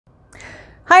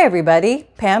Hi everybody,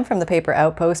 Pam from the Paper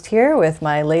Outpost here with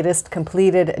my latest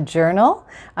completed journal.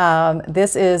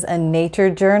 This is a nature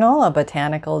journal, a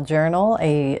botanical journal,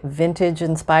 a vintage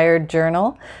inspired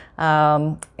journal,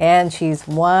 and she's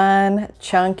one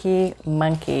chunky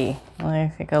monkey. Let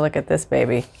me take a look at this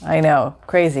baby. I know,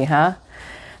 crazy, huh?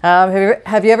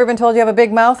 Have you ever been told you have a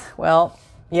big mouth? Well,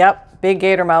 yep, big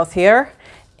gator mouth here.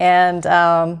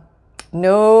 And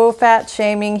no fat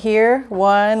shaming here.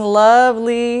 One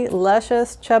lovely,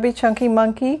 luscious, chubby, chunky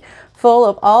monkey full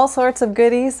of all sorts of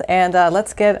goodies. And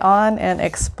let's get on and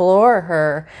explore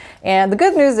her. And the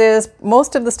good news is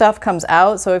most of the stuff comes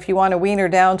out. So if you want to wean her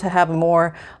down to have a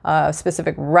more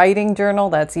specific writing journal,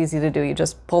 that's easy to do. You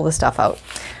just pull the stuff out.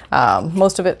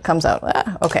 Most of it comes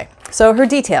out. Okay, so her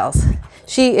details.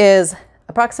 She is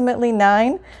approximately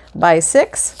 9 by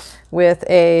 6 with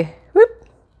a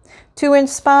 2-inch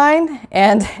spine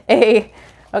and a,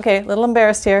 okay, little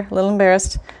embarrassed here, little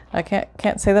embarrassed. I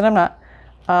can't say that I'm not.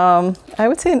 I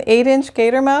would say an 8-inch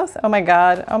gator mouth. Oh my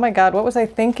God, what was I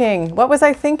thinking? What was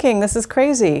I thinking? This is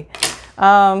crazy.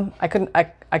 I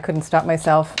couldn't stop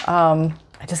myself. I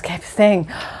just kept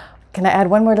saying, can I add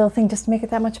one more little thing just to make it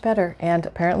that much better? And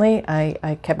apparently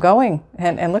I kept going.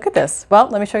 And look at this. Well,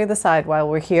 let me show you the side while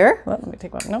we're here. Well, let me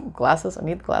take one, no, glasses, I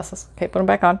need the glasses. Okay, put them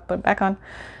back on, put them back on.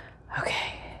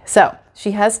 Okay. So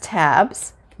she has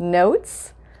tabs,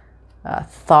 notes,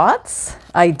 thoughts,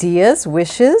 ideas,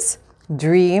 wishes,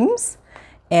 dreams,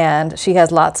 and she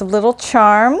has lots of little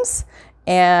charms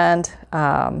and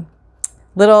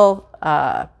little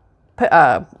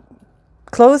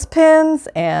clothespins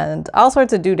and all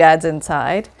sorts of doodads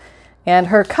inside. And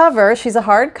her cover, she's a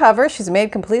hard cover. She's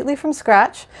made completely from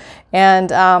scratch.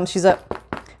 And she's a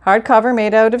hard cover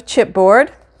made out of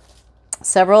chipboard.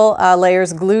 Several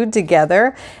layers glued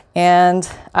together, and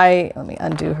let me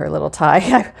undo her little tie.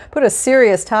 I put a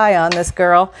serious tie on this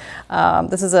girl.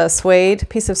 This is a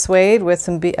piece of suede with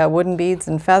some wooden beads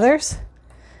and feathers,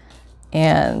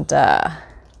 and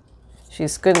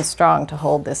she's good and strong to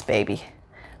hold this baby.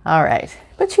 All right,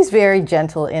 but she's very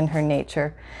gentle in her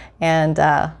nature, and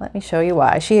let me show you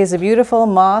why. She is a beautiful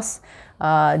moss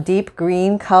deep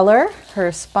green color.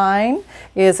 Her spine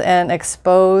is an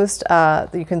exposed,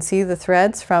 you can see the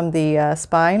threads from the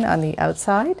spine on the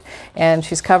outside, and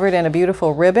she's covered in a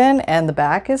beautiful ribbon, and the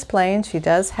back is plain. She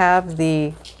does have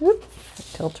the,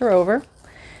 tilt her over,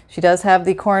 she does have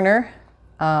the corner,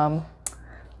 let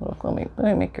me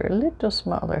make her a little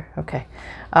smaller, okay.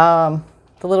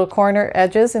 The little corner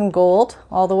edges in gold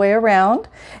all the way around,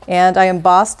 and I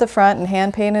embossed the front and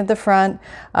hand painted the front,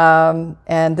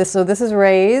 and this is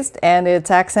raised and it's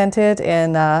accented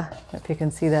in if you can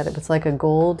see that, it's like a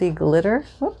goldy glitter.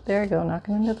 Oh, there you go,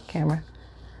 knocking into the camera.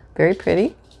 Very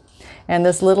pretty. And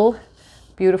this little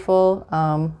beautiful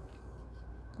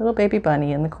little baby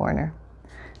bunny in the corner.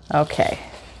 Okay,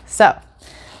 so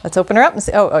let's open her up and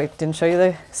see. Oh, I didn't show you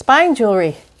the spine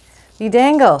jewelry. The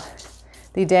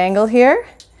dangle here.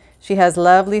 She has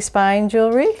lovely spine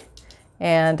jewelry,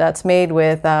 and that's made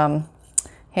with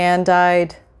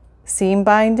hand-dyed seam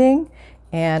binding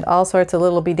and all sorts of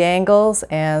little bedangles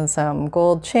and some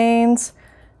gold chains,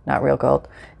 not real gold,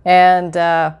 and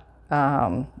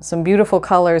some beautiful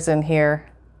colors in here.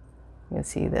 You can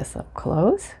see this up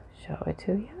close, show it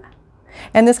to you.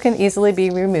 And this can easily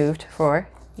be removed for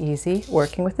easy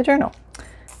working with the journal.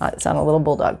 It's on a little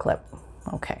bulldog clip.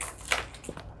 Okay.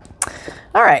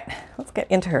 All right, let's get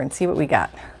into her and see what we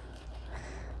got.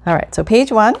 All right, so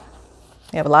page 1,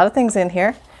 we have a lot of things in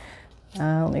here.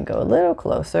 Let me go a little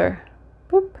closer.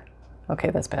 Boop. Okay,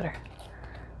 that's better.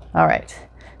 All right,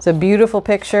 it's a beautiful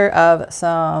picture of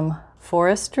some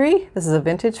forestry. This is a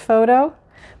vintage photo.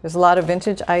 There's a lot of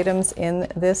vintage items in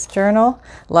this journal.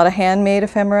 A lot of handmade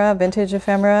ephemera, vintage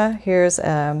ephemera. Here's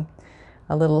a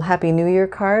little Happy New Year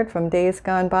card from days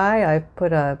gone by. I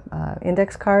put a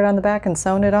index card on the back and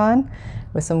sewn it on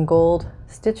with some gold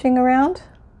stitching around.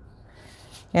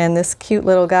 And this cute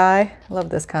little guy, I love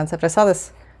this concept. I saw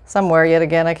this somewhere yet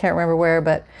again, I can't remember where,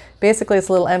 but basically this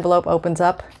little envelope opens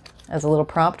up as a little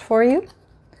prompt for you.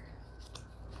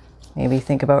 Maybe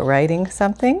think about writing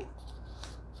something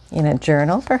in a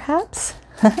journal, perhaps.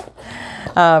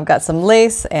 I've got some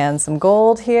lace and some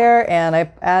gold here, and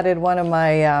I added one of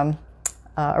my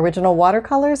original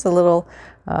watercolors, a little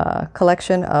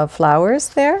collection of flowers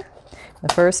there.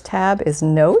 The first tab is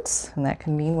notes, and that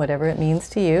can mean whatever it means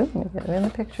to you. Let me get it in the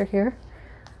picture here.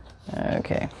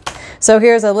 Okay, so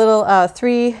here's a little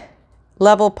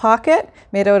 3-level pocket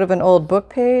made out of an old book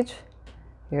page.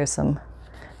 Here's some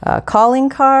calling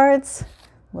cards,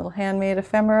 little handmade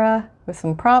ephemera with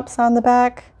some prompts on the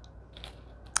back.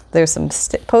 There's some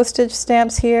postage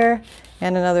stamps here,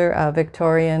 and another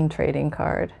Victorian trading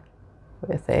card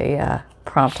with a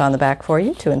prompt on the back for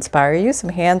you to inspire you. Some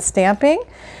hand stamping.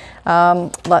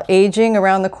 Aging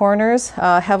around the corners,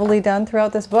 heavily done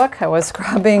throughout this book. I was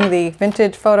scrubbing the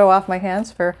vintage photo off my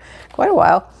hands for quite a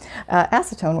while.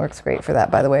 Acetone works great for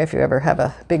that, by the way, if you ever have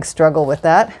a big struggle with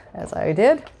that, as I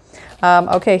did.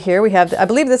 Okay, here we have, I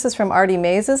believe this is from Artie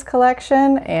Mays'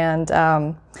 collection and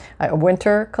a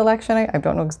winter collection. I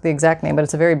don't know the exact name, but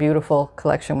it's a very beautiful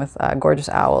collection with gorgeous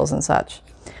owls and such.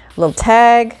 A little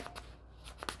tag.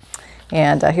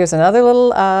 And here's another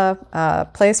little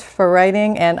place for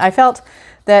writing. And I felt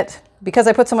that because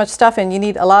I put so much stuff in, you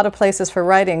need a lot of places for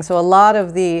writing. So a lot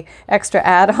of the extra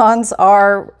add-ons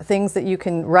are things that you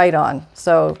can write on.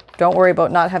 So don't worry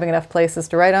about not having enough places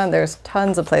to write on. There's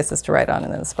tons of places to write on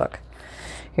in this book.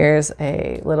 Here's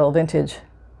a little vintage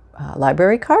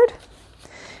library card.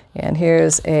 And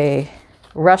here's a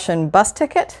Russian bus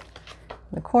ticket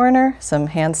in the corner, some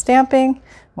hand stamping.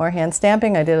 More hand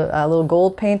stamping. I did a little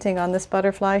gold painting on this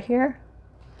butterfly here.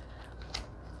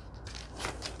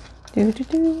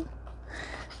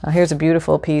 Here's a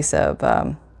beautiful piece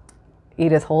of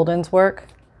Edith Holden's work,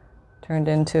 turned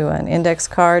into an index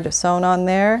card sewn on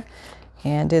there,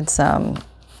 and did some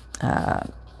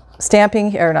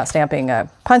stamping, or not stamping,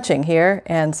 punching here,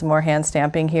 and some more hand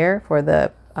stamping here for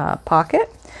the pocket.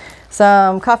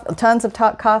 Some tons of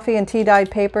coffee and tea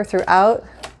dyed paper throughout.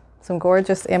 Some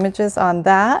gorgeous images on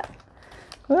that.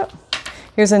 Whoop.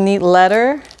 Here's a neat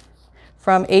letter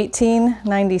from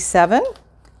 1897.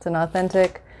 It's an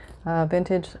authentic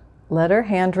vintage letter,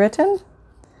 handwritten.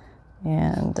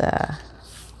 And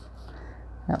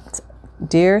it's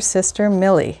Dear Sister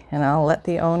Millie, and I'll let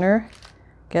the owner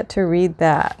get to read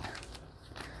that.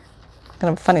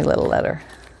 Kind of a funny little letter.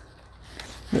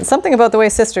 Something about the way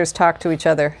sisters talk to each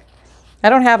other. I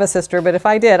don't have a sister, but if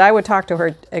I did, I would talk to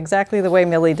her exactly the way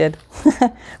Millie did,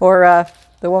 or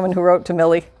the woman who wrote to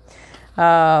Millie.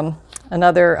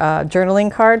 Another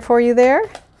journaling card for you there,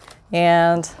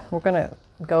 and we're going to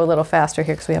go a little faster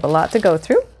here because we have a lot to go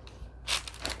through.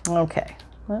 Okay,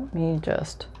 let me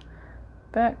just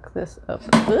back this up.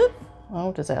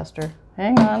 Oh, disaster.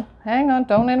 Hang on,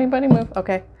 don't anybody move.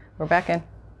 Okay, we're back in.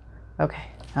 Okay,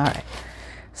 all right.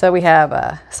 So we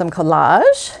have some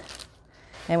collage.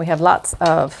 And we have lots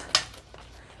of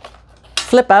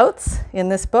flip outs in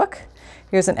this book.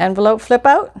 Here's an envelope flip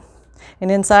out.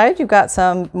 And inside you've got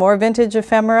some more vintage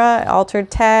ephemera, altered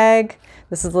tag.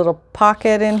 This is a little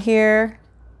pocket in here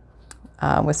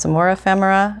with some more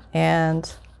ephemera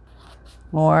and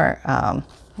more,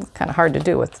 kind of hard to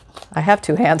do with, I have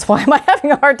two hands. Why am I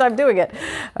having a hard time doing it?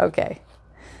 Okay,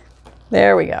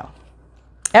 there we go.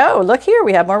 Oh, look here,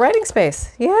 we have more writing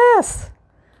space. Yes,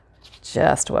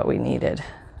 just what we needed.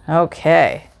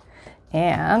 Okay,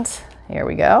 and here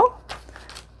we go.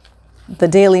 The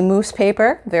Daily Moose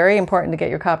paper, very important to get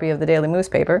your copy of the Daily Moose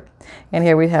paper. And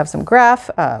here we have some graph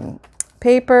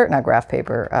paper, not graph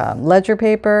paper, ledger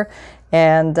paper.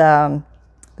 And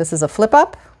this is a flip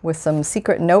up with some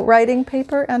secret note writing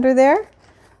paper under there.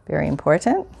 Very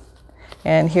important.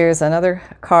 And here's another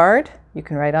card you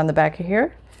can write on the back of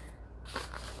here.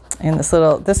 And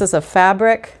this is a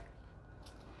fabric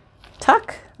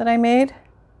tuck that I made.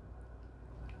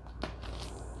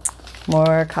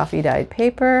 More coffee dyed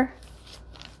paper,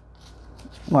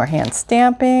 more hand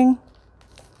stamping,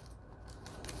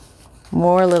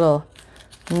 more little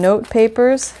note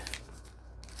papers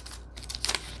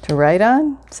to write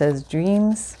on. It says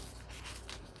dreams.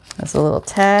 There's a little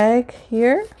tag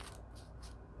here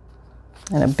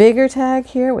and a bigger tag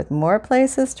here with more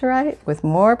places to write, with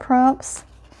more prompts.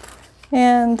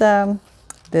 And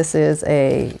this is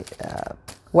a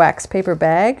wax paper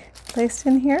bag placed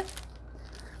in here.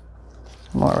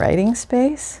 More writing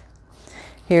space.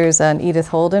 Here's an Edith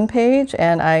Holden page,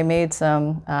 and I made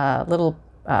some little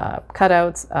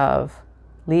cutouts of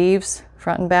leaves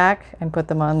front and back and put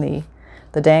them on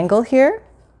the dangle here.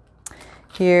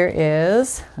 Here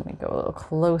is, let me go a little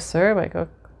closer. If I go,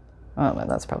 oh,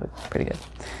 that's probably pretty good.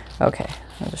 Okay,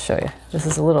 I'll just show you. This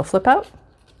is a little flip out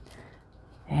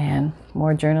and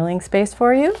more journaling space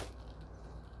for you.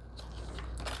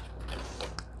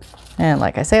 And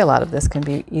like I say, a lot of this can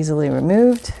be easily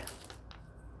removed.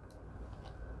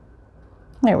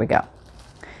 There we go.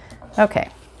 Okay.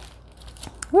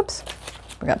 Whoops.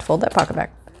 Forgot to fold that pocket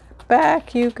back.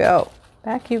 Back you go.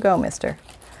 Back you go, mister.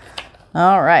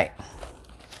 All right.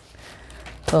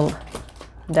 Little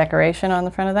decoration on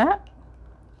the front of that.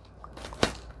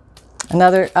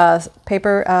 Another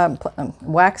paper,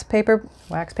 wax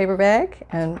paper bag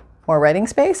and more writing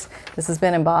space. This has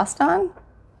been embossed on.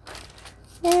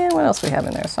 And what else we have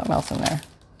in there? Something else in there.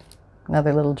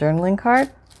 Another little journaling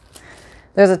card.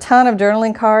 There's a ton of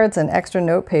journaling cards and extra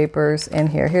note papers in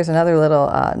here. Here's another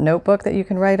little notebook that you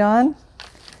can write on.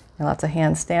 And lots of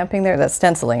hand stamping there. That's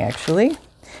stenciling, actually.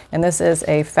 And this is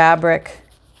a fabric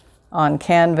on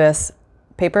canvas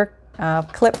paper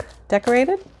clip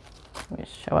decorated. Let me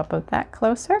show up with that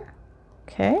closer.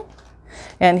 Okay.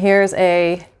 And here's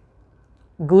a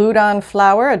glued on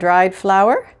flower, a dried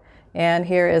flower. And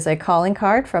here is a calling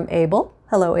card from Abel.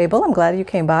 Hello, Abel. I'm glad you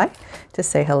came by to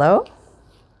say hello.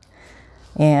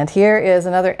 And here is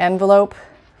another envelope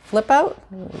flip out.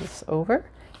 Move this over.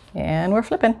 And we're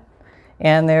flipping.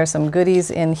 And there's some goodies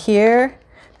in here.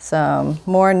 Some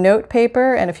more note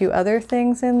paper and a few other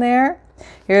things in there.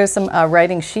 Here's some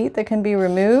writing sheet that can be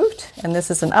removed. And this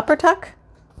is an upper tuck.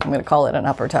 I'm going to call it an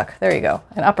upper tuck. There you go.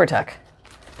 An upper tuck.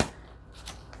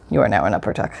 You are now an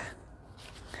upper tuck.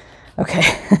 Okay.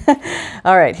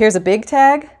 All right. Here's a big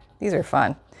tag. These are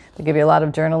fun. They give you a lot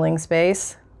of journaling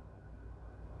space.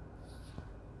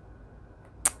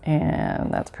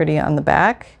 And that's pretty on the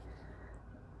back.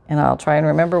 And I'll try and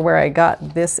remember where I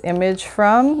got this image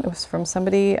from. It was from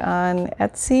somebody on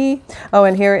Etsy. Oh,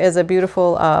 and here is a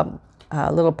beautiful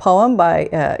little poem by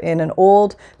in an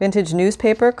old vintage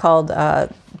newspaper called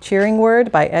Cheering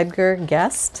Word by Edgar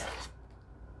Guest.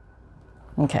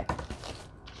 Okay.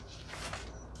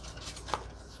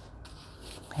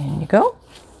 And you go.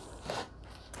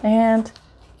 And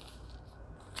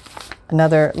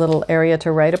another little area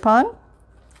to write upon.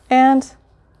 And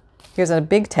here's a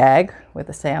big tag with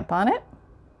a stamp on it,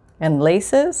 and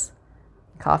laces,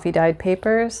 coffee dyed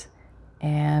papers,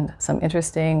 and some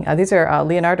interesting, these are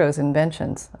Leonardo's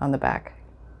inventions on the back.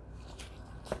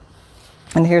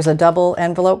 And here's a double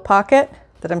envelope pocket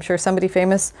that I'm sure somebody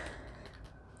famous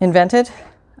invented.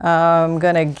 I'm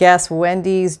gonna guess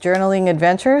Wendy's Journaling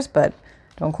Adventures, but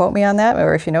don't quote me on that,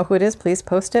 or if you know who it is, please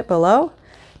post it below.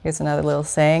 Here's another little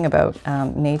saying about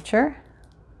nature.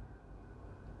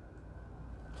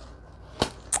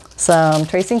 Some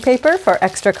tracing paper for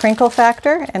extra crinkle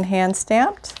factor and hand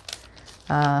stamped.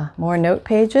 More note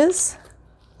pages.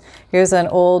 Here's an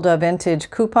old vintage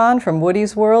coupon from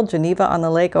Woody's World, Geneva on the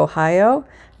Lake, Ohio,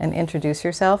 an introduce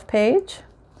yourself page.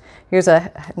 Here's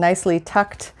a nicely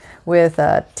tucked with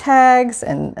tags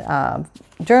and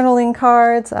journaling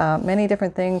cards, many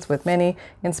different things with many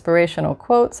inspirational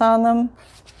quotes on them.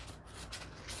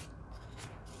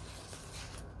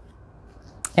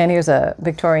 And here's a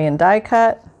Victorian die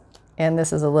cut. And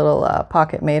this is a little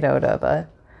pocket made out of a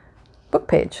book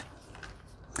page.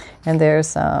 And there's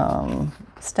some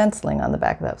stenciling on the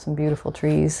back of that, some beautiful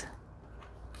trees.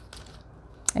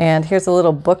 And here's a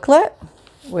little booklet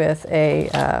with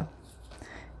a,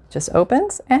 just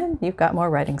opens, and you've got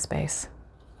more writing space.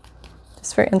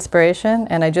 Just for inspiration.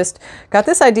 And I just got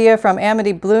this idea from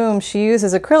Amity Bloom. She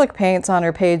uses acrylic paints on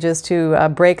her pages to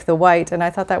break the white, and I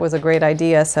thought that was a great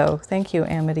idea. So thank you,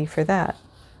 Amity, for that.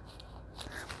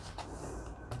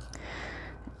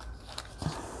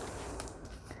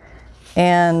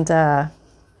 And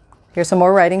here's some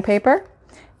more writing paper.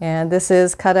 And this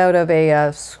is cut out of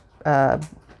a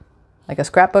like a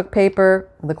scrapbook paper,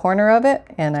 the corner of it,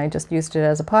 and I just used it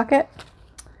as a pocket.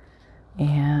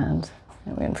 And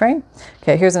we're in frame.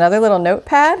 Okay, here's another little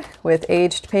notepad with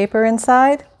aged paper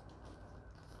inside.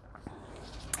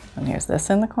 And here's this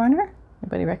in the corner.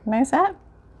 Anybody recognize that?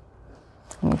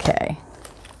 Okay.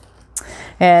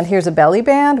 And here's a belly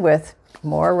band with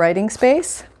more writing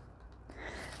space.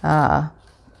 I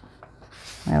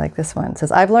like this one. It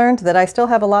says, I've learned that I still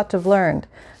have a lot to learn.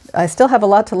 I still have a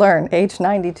lot to learn, age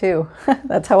 92.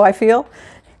 That's how I feel.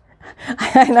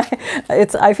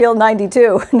 I feel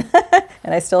 92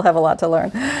 and I still have a lot to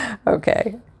learn.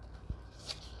 Okay.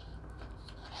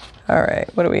 All right,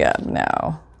 what do we have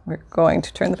now? We're going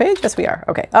to turn the page. Yes, we are.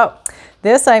 Okay. Oh,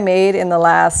 this I made in the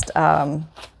last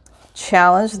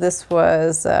challenge. This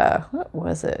was, what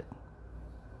was it?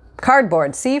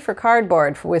 Cardboard, C for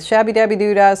cardboard with Shabby Dabby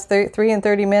Doodah's 3 and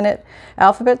 30-minute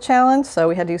alphabet challenge. So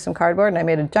we had to use some cardboard, and I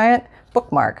made a giant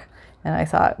bookmark. And I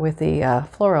thought with the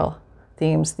floral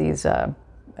themes, these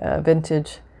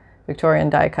vintage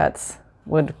Victorian die cuts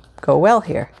would go well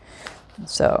here.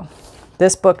 So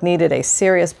this book needed a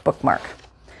serious bookmark.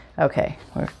 Okay,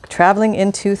 we're traveling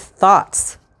into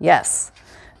thoughts. Yes.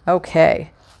 Okay.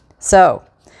 So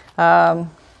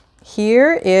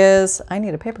here is, I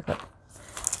need a paperclip.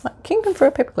 Kingdom for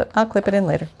a paperclip. I'll clip it in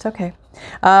later. It's okay.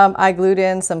 I glued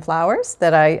in some flowers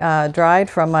that I dried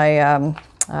from my,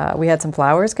 we had some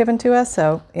flowers given to us,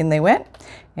 so in they went.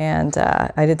 And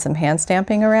I did some hand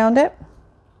stamping around it.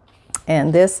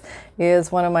 And this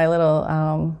is one of my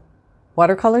little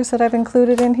watercolors that I've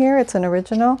included in here. It's an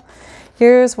original.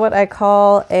 Here's what I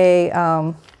call a,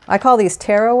 I call these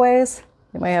tearaways.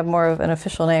 It might have more of an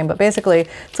official name, but basically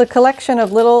it's a collection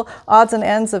of little odds and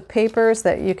ends of papers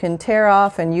that you can tear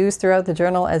off and use throughout the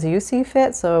journal as you see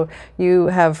fit. So you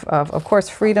have, of course,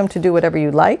 freedom to do whatever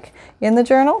you like in the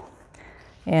journal.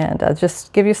 And I'll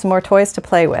just give you some more toys to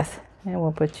play with. And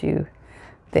we'll put you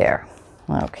there.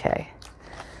 Okay.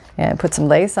 And put some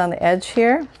lace on the edge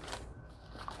here.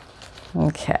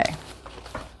 Okay.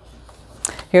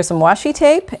 Here's some washi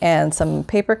tape and some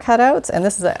paper cutouts. And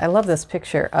this is, I love this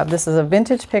picture. This is a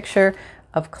vintage picture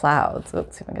of clouds.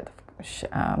 Let's see if I can get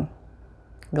the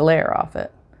glare off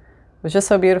it. It was just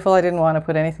so beautiful. I didn't want to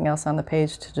put anything else on the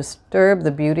page to disturb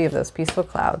the beauty of those peaceful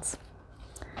clouds.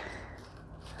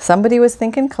 Somebody was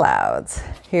thinking clouds.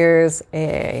 Here's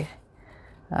a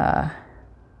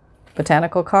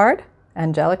botanical card,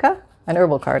 Angelica, an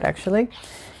herbal card actually.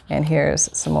 And here's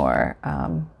some more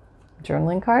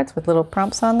journaling cards with little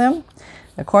prompts on them,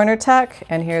 a corner tuck,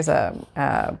 and here's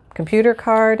a computer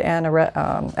card and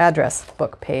a address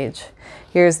book page.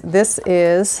 This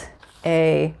is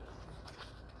a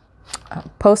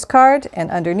postcard,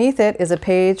 and underneath it is a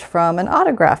page from an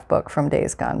autograph book from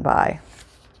days gone by.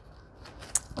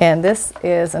 And this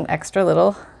is an extra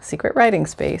little secret writing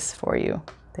space for you.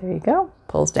 There you go,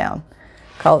 pulls down.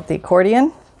 Call it the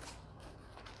accordion.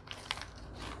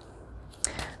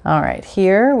 All right,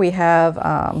 here we have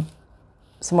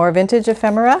some more vintage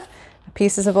ephemera,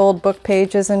 pieces of old book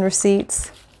pages and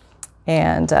receipts,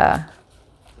 and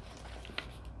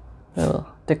little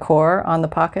decor on the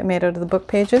pocket made out of the book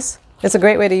pages. It's a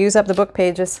great way to use up the book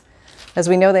pages. As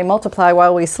we know, they multiply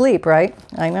while we sleep, right?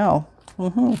 I know.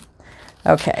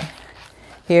 Okay,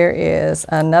 here is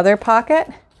another pocket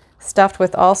stuffed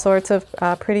with all sorts of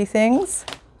pretty things.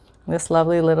 This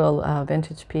lovely little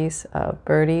vintage piece of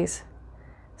birdies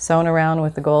sewn around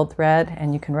with the gold thread,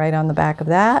 and you can write on the back of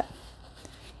that.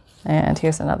 And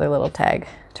here's another little tag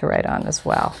to write on as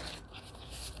well.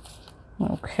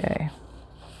 Okay,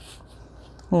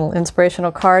 a little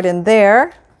inspirational card in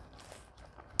there.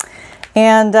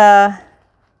 And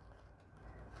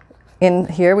in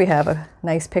here we have a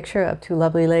nice picture of two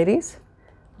lovely ladies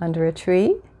under a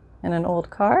tree in an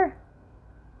old car.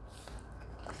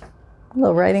 A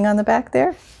little writing on the back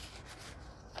there.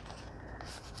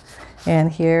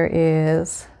 And here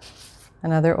is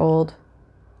another old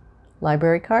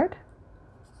library card.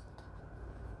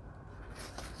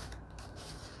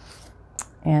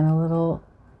 And a little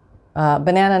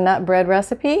banana nut bread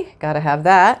recipe. Gotta have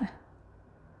that.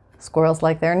 Squirrels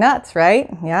like their nuts,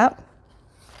 right? Yep.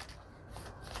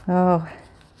 Oh.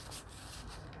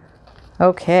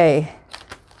 Okay.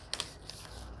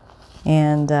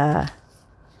 And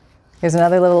here's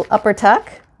another little upper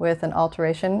tuck with an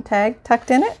alteration tag tucked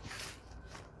in it.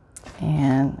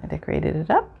 And I decorated it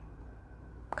up.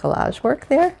 Collage work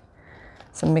there.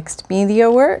 Some mixed media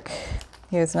work.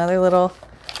 Here's another little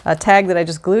tag that I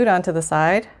just glued onto the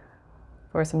side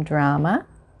for some drama.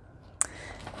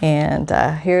 And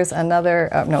here's another,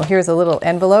 here's a little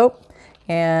envelope.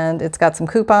 And it's got some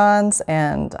coupons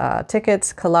and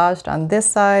tickets collaged on this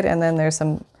side. And then there's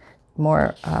some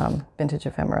more vintage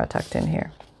ephemera tucked in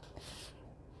here.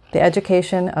 The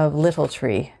Education of Little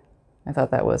Tree. I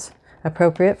thought that was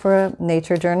appropriate for a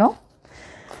nature journal.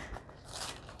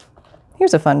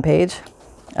 Here's a fun page.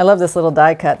 I love this little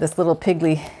die cut, this little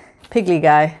piggly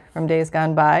guy from days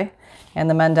gone by, and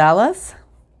the mandalas.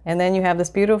 And then you have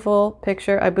this beautiful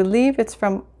picture. I believe it's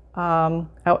from, I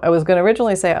was going to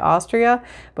originally say Austria,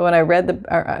 but when I read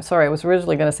I was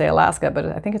originally going to say Alaska, but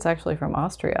I think it's actually from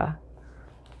Austria.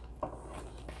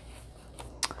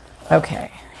 Okay,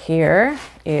 here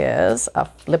is a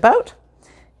flip out.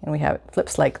 And we have it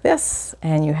flips like this,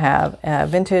 and you have a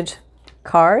vintage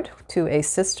card to a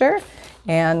sister.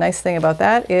 And nice thing about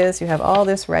that is you have all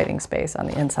this writing space on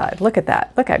the inside. Look at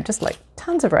that. Look, I've just like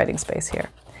tons of writing space here.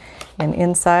 And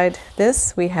inside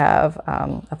this, we have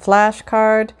a flash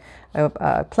card,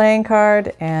 a playing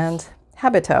card, and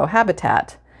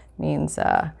habitat means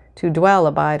to dwell,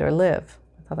 abide, or live.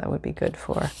 I thought that would be good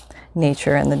for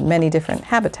nature and the many different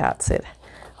habitats it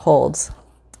holds.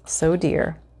 So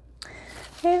dear.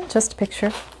 And just a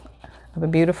picture of a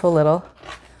beautiful little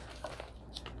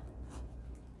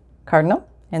cardinal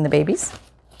and the babies.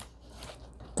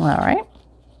 All right.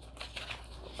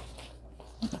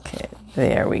 Okay,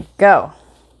 there we go.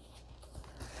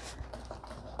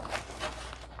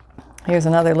 Here's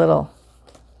another little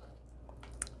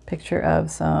picture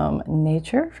of some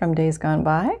nature from days gone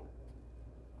by.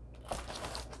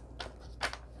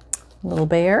 Little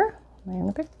bear in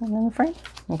the frame.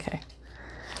 Okay.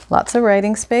 Lots of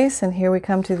writing space, and here we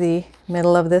come to the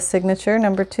middle of this signature,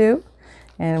 number 2.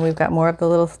 And we've got more of the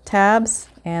little tabs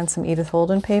and some Edith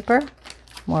Holden paper,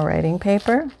 more writing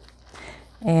paper.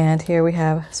 And here we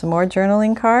have some more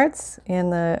journaling cards in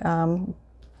the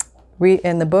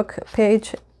book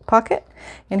page pocket.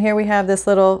 And here we have this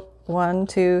little 1,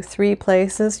 2, 3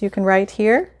 places you can write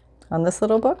here on this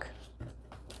little book.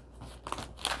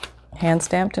 Hand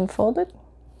stamped and folded.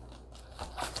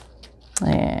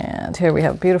 And here we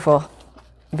have a beautiful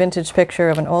vintage picture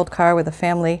of an old car with a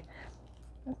family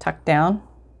tucked down.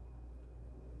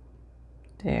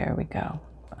 There we go.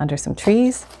 Under some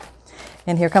trees.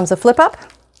 And here comes a flip up.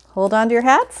 Hold on to your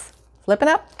hats. Flipping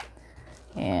up.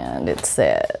 And it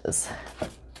says,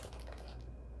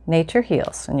 Nature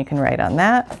Heals. And you can write on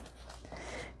that.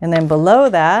 And then below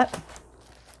that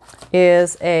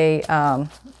is a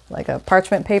like a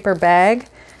parchment paper bag,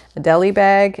 a deli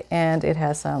bag, and it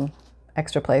has some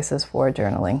extra places for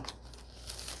journaling.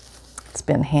 It's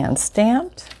been hand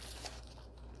stamped.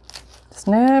 Just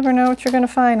never know what you're going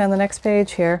to find on the next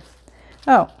page here.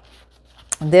 Oh,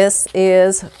 this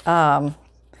is a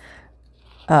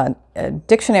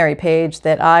dictionary page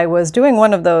that I was doing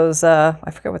one of those, I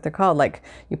forget what they're called, like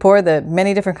you pour the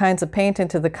many different kinds of paint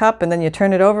into the cup and then you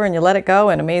turn it over and you let it go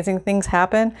and amazing things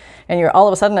happen and you're all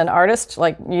of a sudden an artist,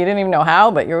 like you didn't even know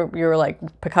how, but you're like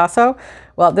Picasso.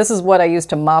 Well, this is what I used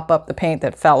to mop up the paint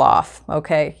that fell off.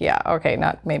 Okay, yeah, okay,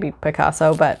 not maybe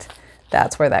Picasso, but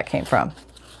that's where that came from.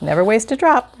 Never waste a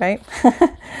drop, right?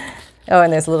 Oh,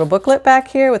 and there's a little booklet back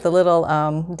here with a little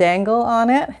dangle on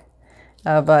it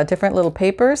of different little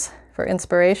papers for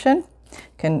inspiration. You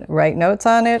can write notes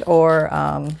on it or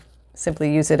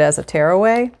simply use it as a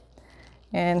tearaway.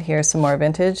 And here's some more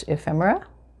vintage ephemera.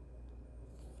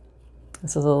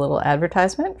 This is a little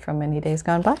advertisement from many days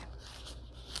gone by.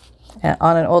 And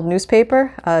on an old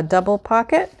newspaper, a double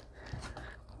pocket.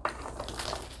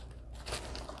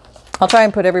 I'll try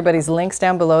and put everybody's links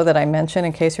down below that I mentioned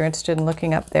in case you're interested in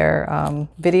looking up their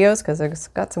videos, because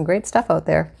they've got some great stuff out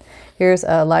there. Here's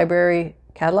a library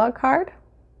catalog card.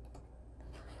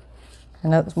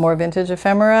 Another more vintage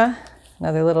ephemera.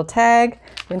 Another little tag,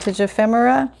 vintage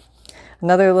ephemera.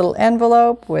 Another little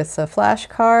envelope with a flash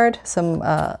card, some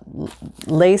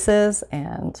laces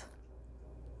and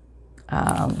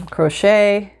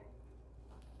crochet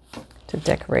to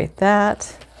decorate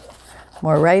that.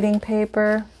 More writing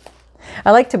paper.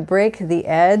 I like to break the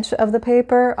edge of the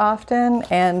paper often,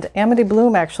 and Amity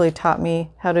Bloom actually taught me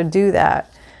how to do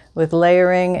that with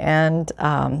layering and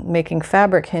making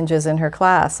fabric hinges in her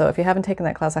class. So if you haven't taken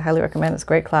that class, I highly recommend it. It's a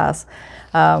great class.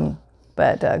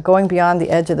 But going beyond the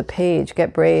edge of the page,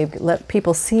 get brave, let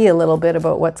people see a little bit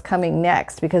about what's coming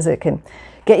next, because it can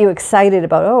get you excited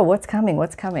about, oh, what's coming,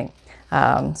 what's coming.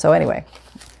 So anyway,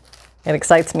 it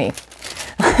excites me.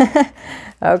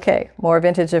 Okay, more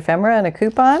vintage ephemera and a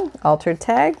coupon, altered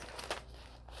tag.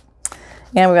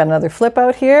 And we've got another flip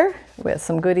out here with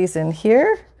some goodies in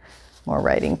here. More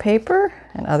writing paper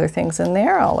and other things in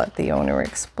there. I'll let the owner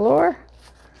explore.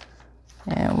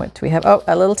 And what do we have? Oh,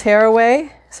 a little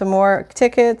tearaway, some more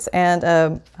tickets, and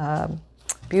a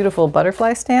beautiful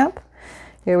butterfly stamp.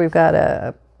 Here we've got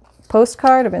a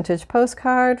postcard, a vintage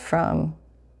postcard from,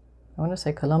 I want to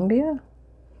say Colombia?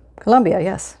 Colombia,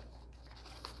 yes.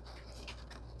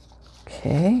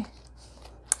 Okay,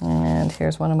 and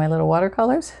here's one of my little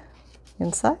watercolors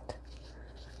inside.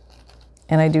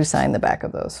 And I do sign the back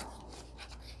of those.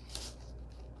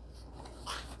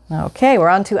 Okay, we're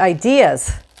on to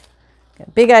ideas.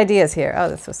 Got big ideas here. Oh,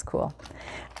 this was cool.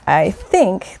 I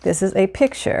think this is a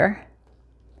picture.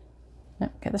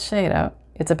 Get the shade out.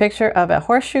 It's a picture of a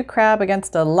horseshoe crab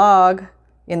against a log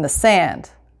in the sand.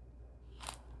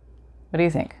 What do you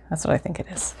think? That's what I think it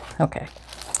is. Okay.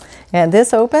 And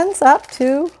this opens up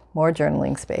to more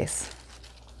journaling space.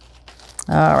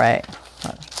 All right,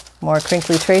 more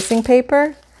crinkly tracing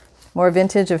paper, more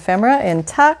vintage ephemera in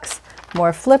tucks,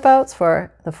 more flip outs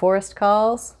for the forest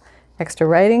calls, extra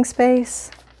writing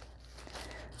space.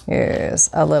 Here's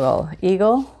a little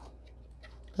eagle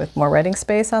with more writing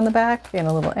space on the back in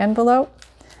a little envelope.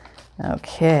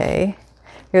 Okay,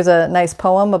 here's a nice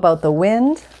poem about the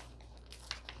wind.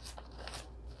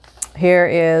 Here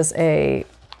is a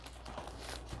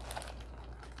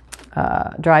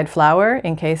dried flower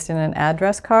encased in an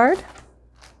address card.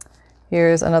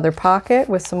 Here's another pocket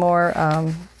with some more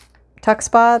tuck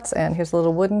spots, and here's a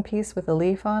little wooden piece with a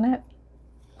leaf on it.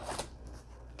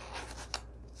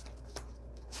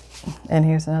 And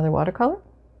here's another watercolor.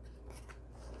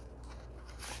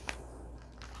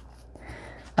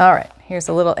 All right, here's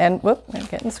a little whoop, I'm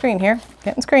getting the screen here,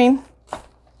 getting screen.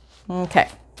 Okay,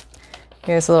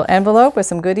 here's a little envelope with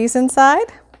some goodies inside.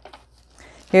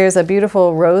 Here's a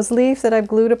beautiful rose leaf that I've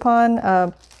glued upon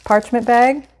a parchment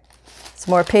bag.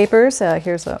 Some more papers.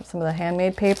 Here's some of the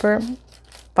handmade paper,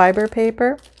 fiber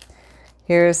paper.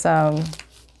 Here's some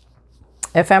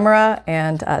ephemera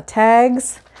and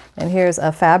tags. And here's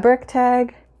a fabric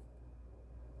tag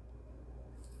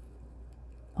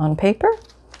on paper,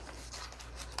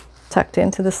 tucked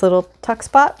into this little tuck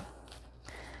spot.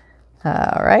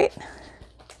 All right.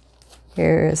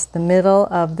 Here's the middle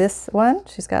of this one.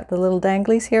 She's got the little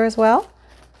danglies here as well.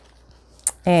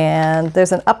 And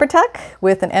there's an upper tuck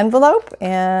with an envelope,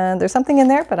 and there's something in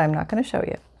there, but I'm not going to show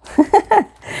you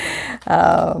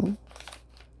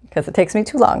because it takes me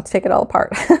too long to take it all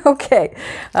apart. Okay.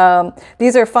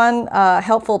 These are fun,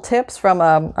 helpful tips from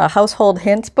a household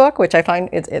hints book, which I find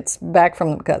it's back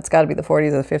from, it's got to be the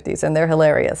 40s or the 50s, and they're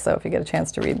hilarious. So if you get a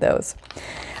chance to read those.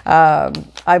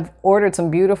 I've ordered some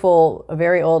beautiful,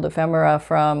 very old ephemera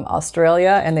from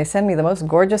Australia, and they send me the most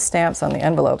gorgeous stamps on the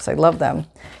envelopes. I love them.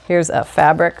 Here's a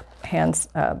fabric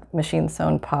machine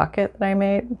sewn pocket that I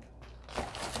made.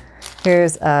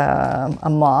 Here's a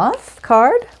moth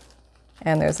card,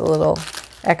 and there's a little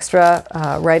extra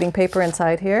writing paper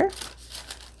inside here.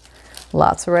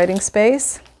 Lots of writing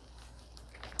space.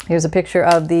 Here's a picture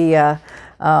of the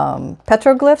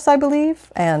petroglyphs, I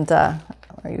believe, and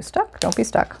are you stuck? Don't be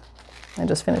stuck. I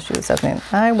just finished you this afternoon.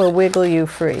 I will wiggle you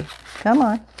free. Come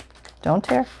on. Don't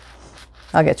tear.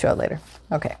 I'll get you out later.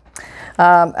 Okay.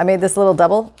 I made this little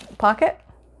double pocket.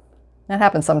 That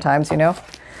happens sometimes, you know.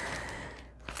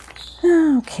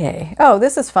 Okay. Oh,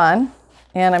 this is fun.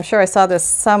 And I'm sure I saw this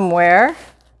somewhere.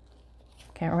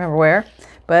 Can't remember where.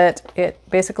 But it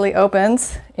basically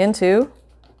opens into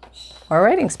our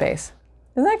writing space.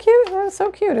 Isn't that cute? That's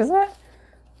so cute, isn't it?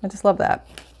 I just love that.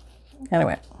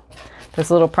 Anyway, there's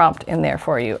a little prompt in there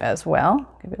for you as well.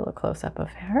 Give you a little close-up of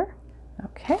her.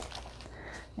 Okay.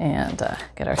 And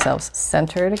get ourselves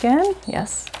centered again.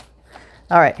 Yes.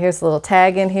 All right, here's a little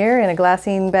tag in here in a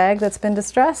glassine bag that's been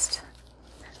distressed.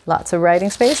 Lots of writing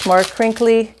space, more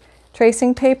crinkly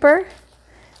tracing paper,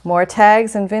 more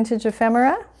tags and vintage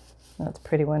ephemera. That's a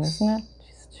pretty one, isn't it?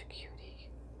 She's such a cutie.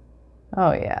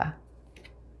 Oh, yeah.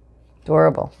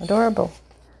 Adorable, adorable.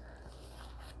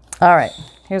 All right,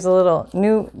 here's a little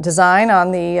new design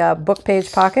on the book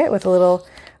page pocket with a little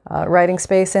writing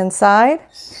space inside.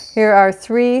 Here are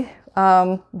 3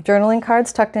 journaling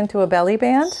cards tucked into a belly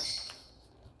band.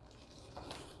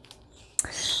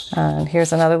 And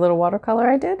here's another little watercolor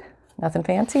I did. Nothing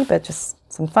fancy, but just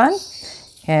some fun.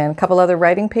 And a couple other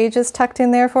writing pages tucked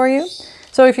in there for you.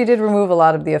 So if you did remove a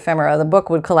lot of the ephemera, the book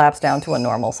would collapse down to a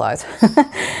normal size.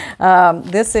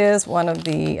 This is one of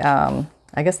the,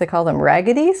 I guess they call them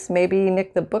raggedies. Maybe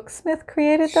Nick the Booksmith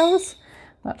created those.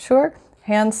 Not sure.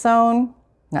 Hand sewn.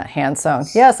 Not hand sewn.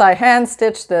 Yes, I hand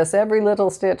stitched this. Every little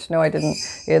stitch. No, I didn't.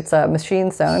 It's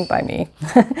machine sewn by me,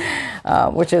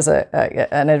 which is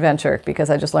an adventure because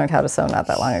I just learned how to sew not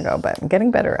that long ago, but I'm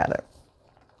getting better at it.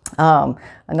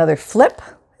 Another flip.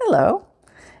 Hello.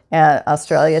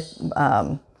 Australia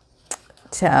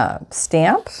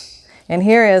stamp. And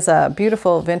here is a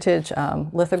beautiful vintage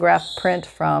lithograph print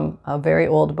from a very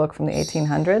old book from the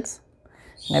 1800s.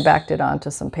 And I backed it onto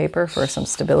some paper for some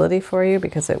stability for you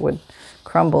because it would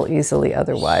crumble easily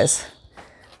otherwise.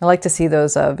 I like to see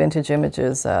those vintage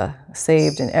images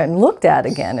saved and looked at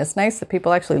again. It's nice that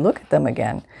people actually look at them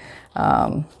again.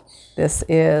 This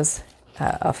is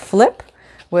a flip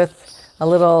with a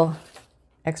little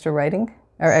extra writing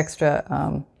or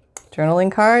extra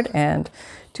journaling card and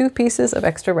 2 pieces of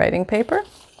extra writing paper.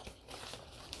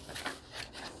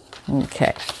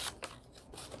 Okay.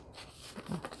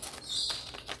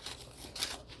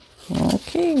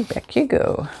 Okay, back you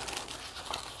go.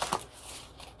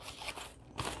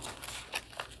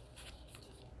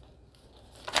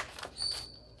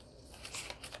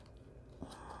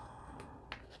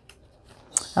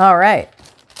 All right.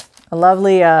 A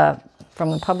lovely,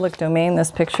 from the public domain,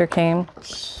 this picture came.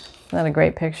 Isn't that a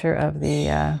great picture of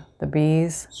the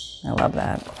bees? I love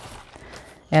that.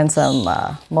 And some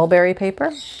mulberry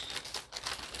paper.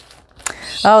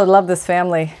 Oh, I love this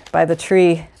family by the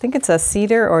tree. I think it's a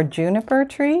cedar or juniper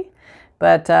tree,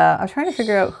 but I'm trying to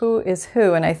figure out who is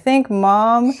who. And I think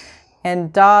mom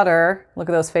and daughter, look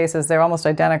at those faces, they're almost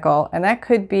identical. And that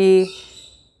could be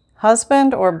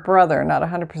husband or brother, not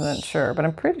 100% sure, but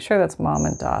I'm pretty sure that's mom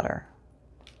and daughter.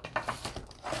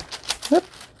 Whoop.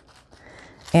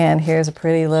 And here's a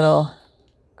pretty little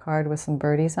card with some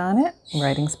birdies on it,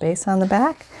 writing space on the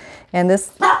back. And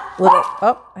this little,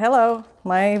 oh, hello,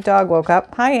 my dog woke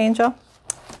up. Hi, Angel.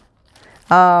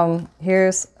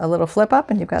 Here's a little flip up,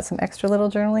 and you've got some extra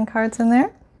little journaling cards in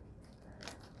there.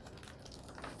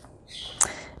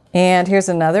 And here's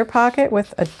another pocket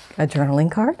with a journaling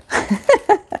card.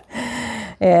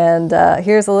 And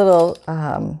here's a little,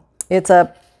 it's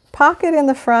a pocket in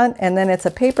the front, and then it's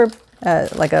a paper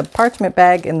like a parchment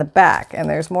bag in the back, and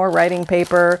there's more writing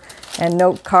paper and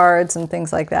note cards and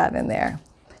things like that in there.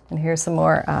 And here's some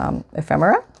more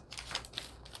ephemera.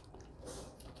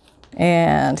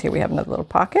 And here we have another little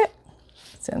pocket.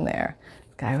 It's in there.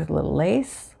 Guy with a little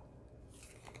lace.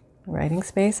 Writing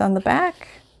space on the back.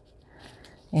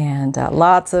 And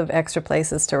lots of extra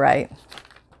places to write.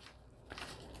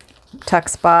 Tuck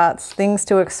spots, things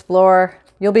to explore.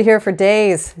 You'll be here for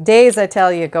days. Days, I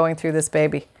tell you, going through this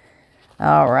baby.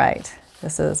 All right.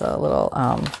 This is a little,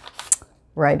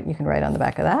 you can write on the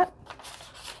back of that,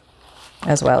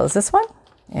 as well as this one.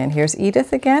 And here's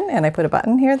Edith again, and I put a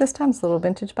button here this time. It's a little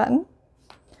vintage button.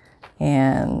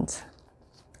 And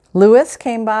Lewis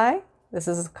came by. This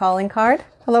is a calling card.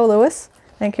 Hello, Lewis.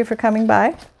 Thank you for coming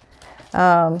by.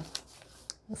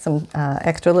 Some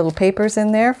extra little papers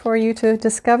in there for you to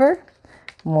discover.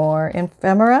 More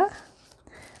ephemera.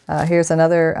 Here's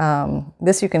another,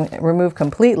 this you can remove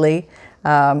completely.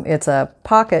 It's a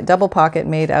pocket, double pocket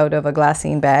made out of a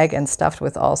glassine bag and stuffed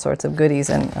with all sorts of goodies.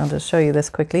 And I'll just show you this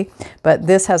quickly. But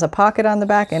this has a pocket on the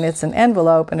back and it's an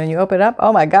envelope. And when you open it up,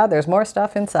 oh my God, there's more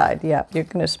stuff inside. Yeah, you're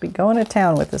going to be going to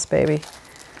town with this baby.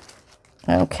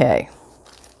 Okay.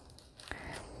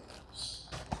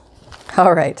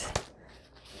 All right.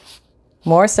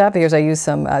 More stuff. Here's I used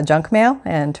some junk mail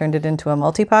and turned it into a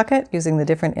multi-pocket using the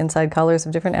different inside colors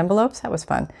of different envelopes. That was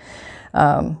fun.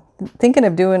 Thinking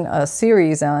of doing a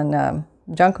series on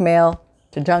junk mail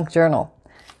to junk journal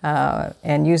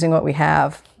and using what we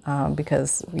have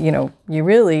because, you know,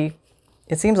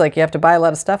 it seems like you have to buy a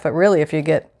lot of stuff, but really if you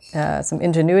get some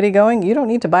ingenuity going, you don't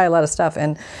need to buy a lot of stuff.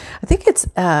 And I think it's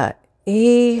I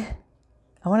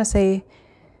want to say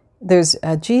there's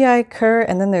a G.I. Kerr,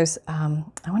 and then there's, I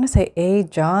want to say A.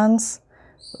 Johns.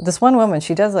 This one woman,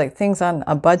 she does like things on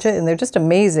a budget, and they're just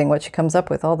amazing what she comes up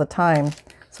with all the time.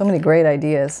 So many great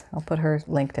ideas. I'll put her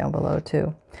link down below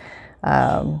too.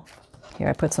 Here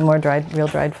I put some more real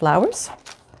dried flowers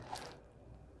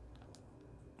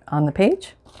on the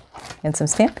page, and some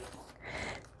stamping.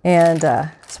 And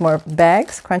some more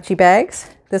bags, crunchy bags.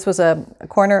 This was a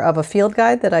corner of a field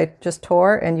guide that I just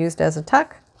tore and used as a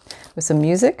tuck with some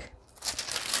music.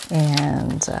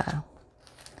 And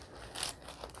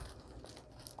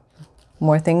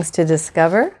more things to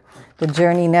discover. The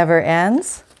journey never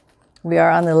ends. We are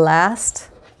on the last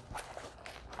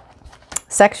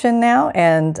section now,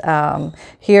 and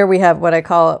here we have what I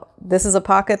call, this is a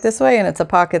pocket this way and it's a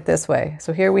pocket this way.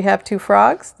 So here we have two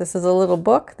frogs. This is a little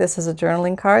book. This is a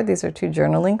journaling card. These are two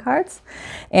journaling cards.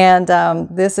 And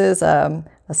this is a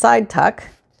side tuck,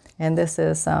 and this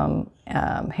is some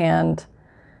hand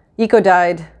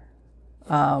eco-dyed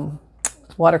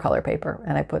watercolor paper,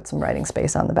 and I put some writing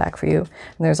space on the back for you. And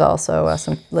there's also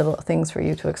some little things for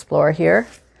you to explore here.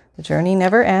 The journey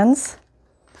never ends.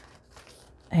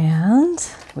 And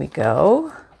we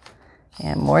go,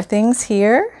 and more things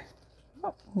here.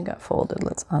 Oh, you got folded.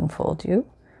 Let's unfold you.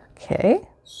 Okay.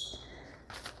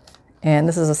 And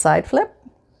this is a side flip.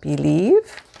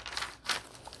 Believe.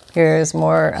 Here's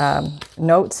more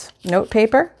note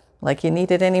paper, like you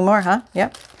need it anymore, huh?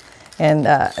 Yep. And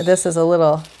this is a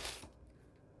little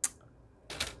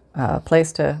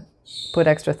place to put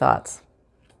extra thoughts.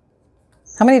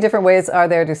 How many different ways are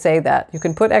there to say that? You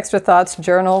can put extra thoughts,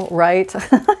 journal, write.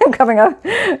 I'm coming up.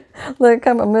 Look,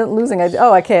 I'm losing.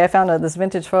 Oh, okay. I found this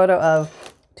vintage photo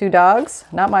of two dogs.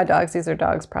 Not my dogs. These are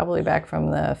dogs probably back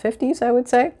from the 50s, I would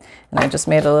say. And I just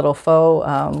made a little faux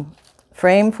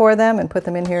frame for them and put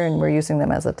them in here, and we're using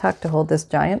them as a tuck to hold this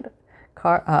giant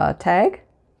tag.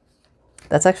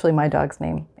 That's actually my dog's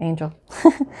name, Angel.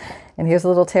 And here's a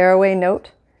little tearaway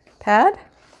note pad.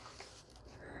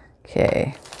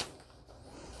 Okay.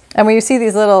 And when you see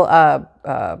these little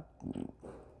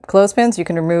clothespins, you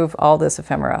can remove all this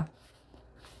ephemera.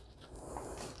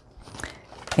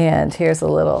 And here's a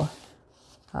little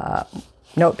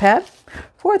notepad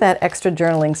for that extra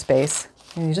journaling space.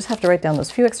 And you just have to write down those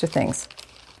few extra things.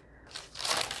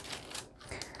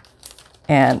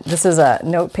 And this is a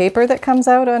note paper that comes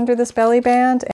out under this belly band.